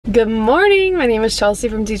Good morning, my name is Chelsea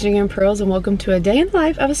from Teaching in Pearls and welcome to a day in the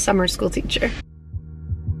life of a summer school teacher.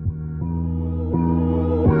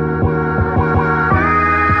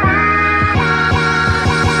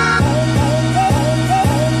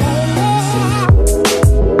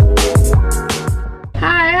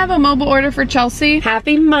 A mobile order for Chelsea.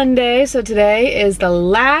 Happy Monday. So today is the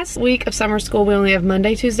last week of summer school. We only have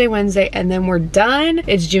Monday, Tuesday, Wednesday, and then we're done.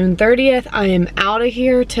 It's June 30th. I am out of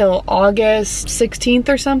here till August 16th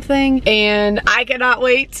or something, and I cannot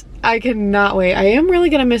wait. I cannot wait. I am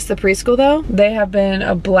really gonna miss the preschool though. They have been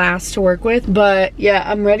a blast to work with, but yeah,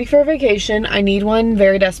 I'm ready for a vacation. I need one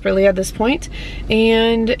very desperately at this point,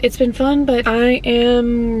 and it's been fun, but I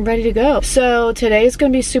am ready to go. So today is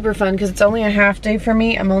gonna be super fun because it's only a half day for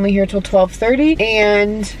me. I'm only here till 12:30,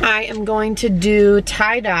 and I am going to do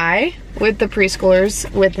tie-dye with the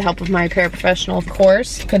preschoolers with the help of my paraprofessional, of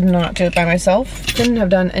course. Could not do it by myself. Couldn't have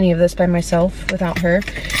done any of this by myself without her.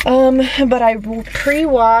 But I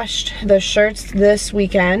pre-washed the shirts this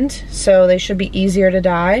weekend, so they should be easier to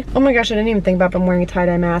dye. Oh my gosh, I didn't even think about them wearing a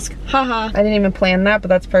tie-dye mask. Haha, I didn't even plan that, but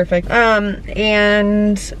that's perfect.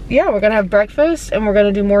 And yeah, we're gonna have breakfast and we're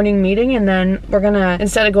gonna do morning meeting, and then we're gonna,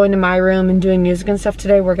 instead of going to my room and doing music and stuff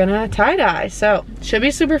today, we're gonna tie-dye. So, should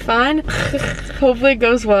be super fun. Hopefully it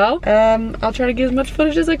goes well. I'll try to get as much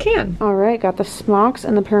footage as I can. All right, got the smocks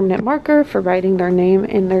and the permanent marker for writing their name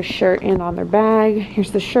in their shirt and on their bag.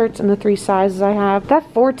 Here's the shirts and the 3 sizes I have.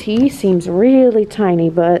 That 4T seems really tiny,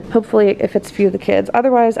 but hopefully it fits a few of the kids.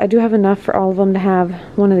 Otherwise, I do have enough for all of them to have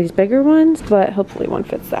one of these bigger ones, but hopefully one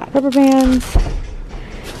fits that. Rubber bands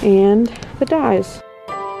and the dyes.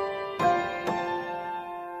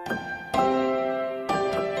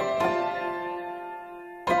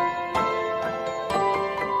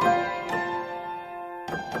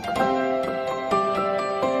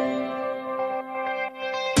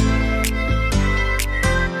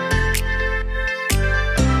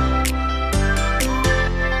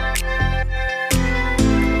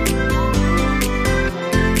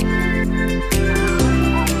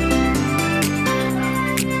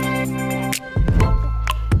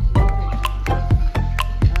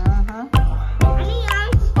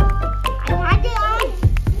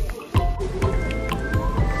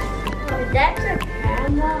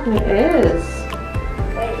 It is.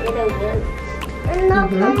 Wait, it'll work. No,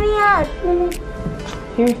 coming out.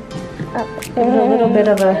 Here. Give it a little bit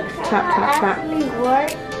of a tap, tap, tap. Actually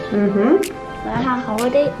work. Mm-hmm. But I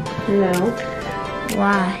hold it. No.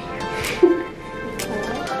 Why?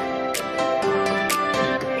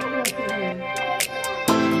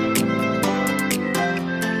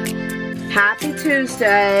 Happy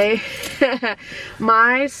Tuesday.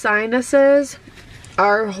 My sinuses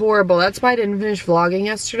are horrible. That's why I didn't finish vlogging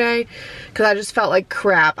yesterday, because I just felt like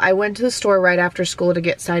crap. I went to the store right after school to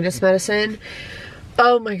get sinus medicine.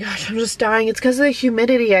 Oh my gosh, I'm just dying. It's because of the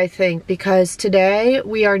humidity, I think, because today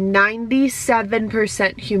we are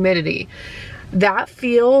 97% humidity. That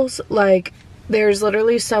feels like there's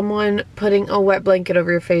literally someone putting a wet blanket over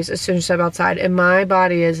your face as soon as you step outside, and my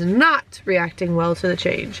body is not reacting well to the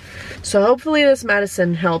change. So hopefully this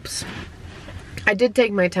medicine helps. I did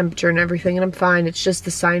take my temperature and everything and I'm fine. It's just the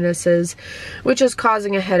sinuses, which is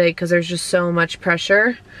causing a headache because there's just so much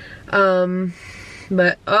pressure.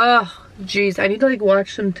 But oh geez, I need to like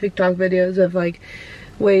watch some TikTok videos of like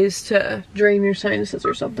ways to drain your sinuses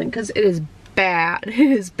or something, because it is bad. It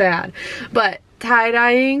is bad. But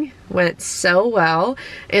tie-dyeing went so well,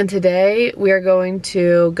 and today we are going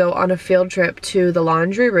to go on a field trip to the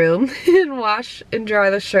laundry room and wash and dry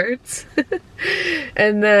the shirts.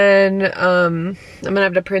 And then I'm gonna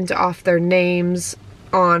have to print off their names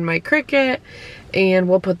on my Cricut, and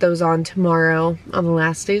we'll put those on tomorrow on the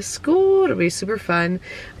last day of school. It'll be super fun.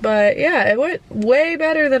 But yeah, it went way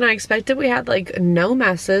better than I expected. We had like no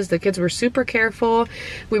messes. The kids were super careful.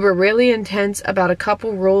 We were really intense about a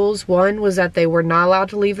couple rules. One was that they were not allowed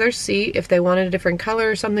to leave their seat. If they wanted a different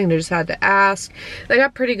color or something, they just had to ask. They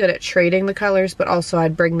got pretty good at trading the colors, but also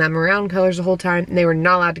I'd bring them around colors the whole time, and they were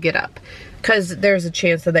not allowed to get up, because there's a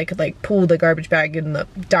chance that they could like pull the garbage bag and the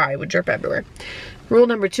dye would drip everywhere. Rule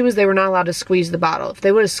number 2 is they were not allowed to squeeze the bottle. If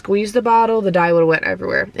they would have squeezed the bottle, the dye would have went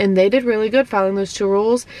everywhere. And they did really good following those 2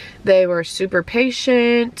 rules. They were super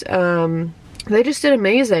patient. They just did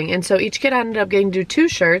amazing. And so each kid ended up getting to do 2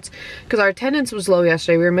 shirts because our attendance was low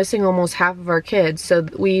yesterday. We were missing almost half of our kids. So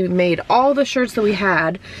we made all the shirts that we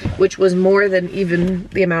had, which was more than even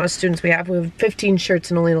the amount of students we have. We have 15 shirts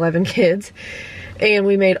and only 11 kids. and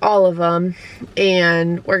we made all of them,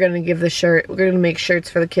 and we're gonna make shirts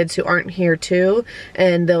for the kids who aren't here too,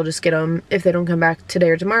 and they'll just get them if they don't come back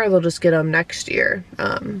today or tomorrow. They'll just get them next year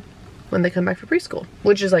when they come back for preschool,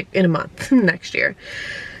 which is like in a month next year.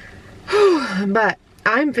 But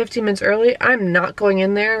I'm 15 minutes early. I'm not going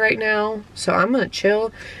in there right now, so I'm gonna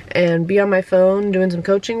chill and be on my phone doing some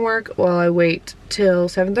coaching work while I wait till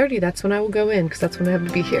 7:30. That's when I will go in, because that's when I have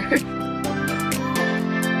to be here.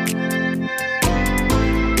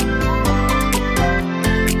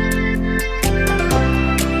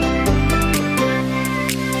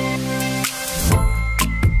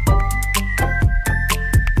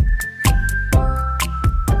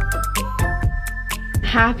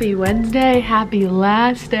 Happy Wednesday, happy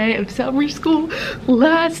last day of summer school,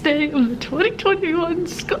 last day of the 2021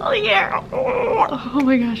 school year. Oh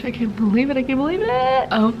my gosh, I can't believe it, I can't believe it.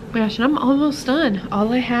 Oh my gosh, and I'm almost done.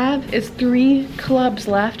 All I have is 3 clubs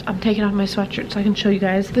left. I'm taking off my sweatshirt so I can show you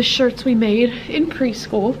guys the shirts we made in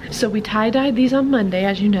preschool. So we tie-dyed these on Monday,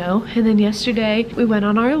 as you know, and then yesterday we went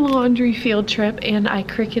on our laundry field trip and I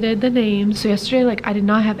cricketed the names. So yesterday, like, I did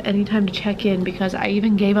not have any time to check in because I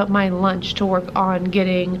even gave up my lunch to work on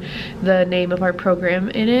getting the name of our program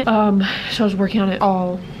in it. So I was working on it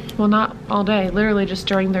well, not all day, literally just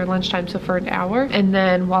during their lunchtime, so for an hour. And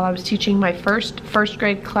then while I was teaching my first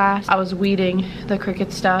grade class, I was weeding the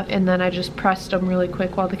cricket stuff, and then I just pressed them really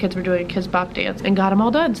quick while the kids were doing a kids bop dance and got them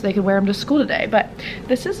all done so they could wear them to school today. But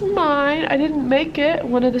this is mine. I didn't make it.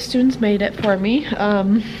 One of the students made it for me. I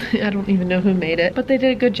don't even know who made it, but they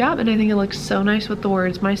did a good job, and I think it looks so nice with the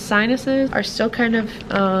words. My sinuses are still kind of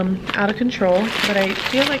out of control, but I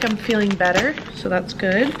feel like I'm feeling better, so that's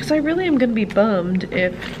good, because I really am gonna be bummed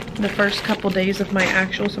if the first couple days of my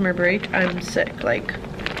actual summer break I'm sick, like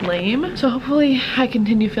lame. So hopefully I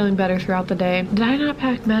continue feeling better throughout the day. Did I not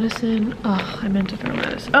pack medicine? Oh, I meant to throw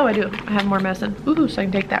medicine. Oh, I do. I have more medicine. Ooh, so I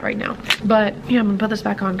can take that right now. But yeah, I'm gonna put this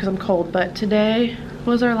back on because I'm cold. But today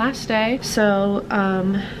was our last day, so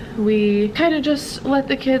we kind of just let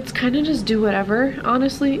the kids kind of just do whatever.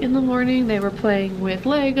 Honestly, in the morning they were playing with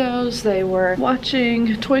Legos, they were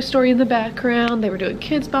watching Toy Story in the background, they were doing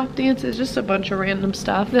kids bop dances, just a bunch of random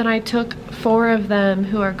stuff. Then I took 4 of them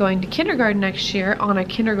who are going to kindergarten next year on a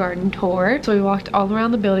kindergarten tour. So we walked all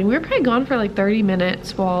around the building. We were probably gone for like 30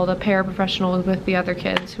 minutes while the paraprofessional was with the other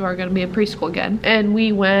kids who are going to be in preschool again. And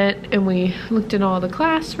we went and we looked in all the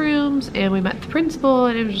classrooms and we met the principal,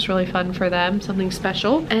 and it was just really fun for them, something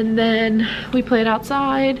special. And then we played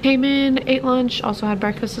outside, came in, ate lunch, also had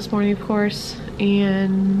breakfast this morning, of course.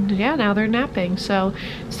 And yeah, now they're napping. So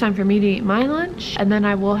it's time for me to eat my lunch. And then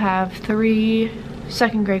I will have 3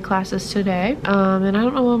 second grade classes today. And I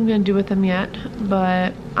don't know what I'm gonna do with them yet,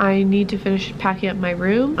 but I need to finish packing up my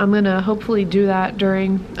room. I'm gonna hopefully do that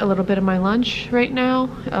during a little bit of my lunch right now.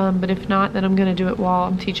 But if not, then I'm gonna do it while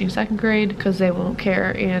I'm teaching second grade because they won't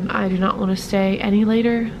care, and I do not want to stay any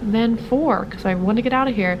later than 4 because I want to get out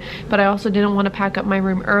of here. But I also didn't want to pack up my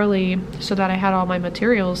room early so that I had all my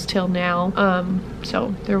materials till now.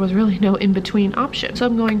 So there was really no in-between option. So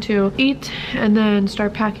I'm going to eat and then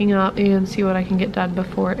start packing up and see what I can get done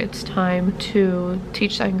before it's time to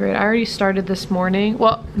teach second grade. I already started this morning.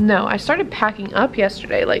 Well, no, I started packing up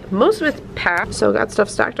yesterday. Like, most of it's packed, so got stuff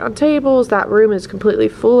stacked on tables. That room is completely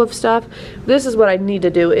full of stuff. This is what I need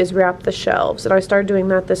to do, is wrap the shelves, and I started doing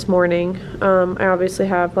that this morning. I obviously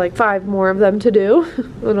have like 5 more of them to do.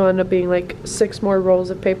 It'll end up being like 6 more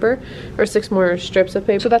rolls of paper, or 6 more strips of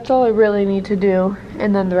paper. So that's all I really need to do,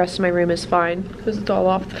 and then the rest of my room is fine because it's all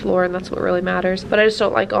off the floor, and that's what really matters. But I just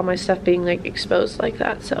don't like all my stuff being like exposed like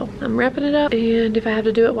that, so I'm wrapping it up. And if I have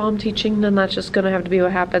to do it while I'm teaching, then that's just gonna have to be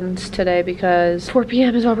what happens today, because 4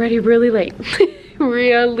 p.m. is already really late.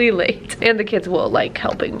 Really late. And the kids will like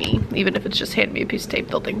helping me, even if it's just handing me a piece of tape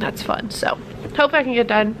building. That's fun. So hope I can get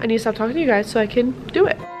done. I need to stop talking to you guys so I can do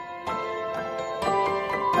it.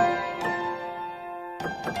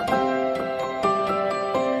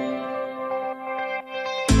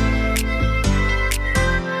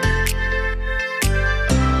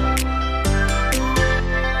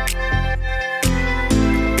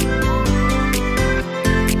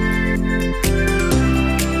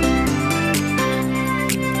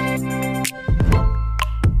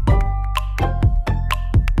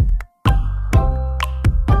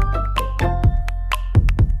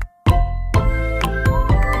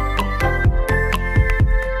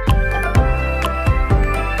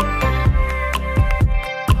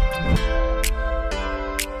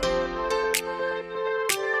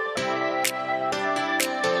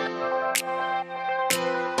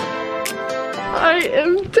 I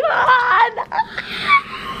am done!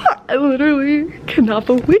 I literally cannot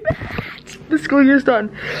believe it. The school year's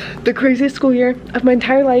done. The craziest school year of my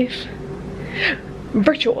entire life.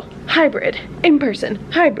 Virtual, hybrid,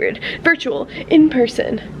 in-person, hybrid, virtual,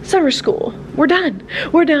 in-person, summer school. We're done.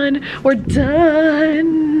 We're done. We're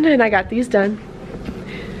done. And I got these done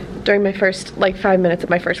during my first, like 5 minutes of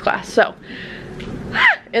my first class. So,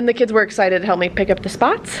 and the kids were excited to help me pick up the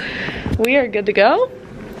spots. We are good to go.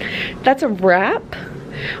 That's a wrap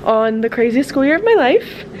on the craziest school year of my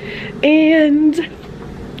life. And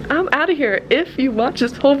I'm out of here. If you watch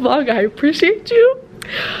this whole vlog, I appreciate you.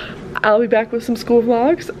 I'll be back with some school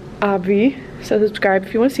vlogs, obvi. So subscribe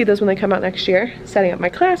if you want to see those when they come out next year. Setting up my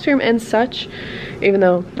classroom and such. Even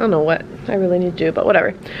though, I don't know what I really need to do, but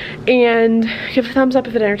whatever. And give a thumbs up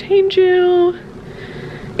if it entertained you.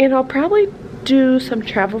 And I'll probably do some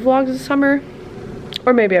travel vlogs this summer.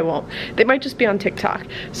 Or maybe I won't. They might just be on TikTok.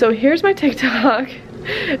 So here's my TikTok.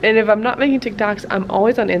 And if I'm not making TikToks, I'm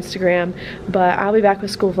always on Instagram. But I'll be back with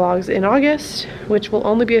school vlogs in August, which will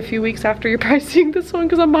only be a few weeks after you're probably seeing this one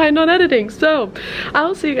because I'm behind on editing. So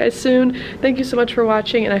I'll see you guys soon. Thank you so much for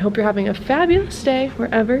watching, and I hope you're having a fabulous day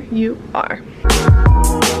wherever you are.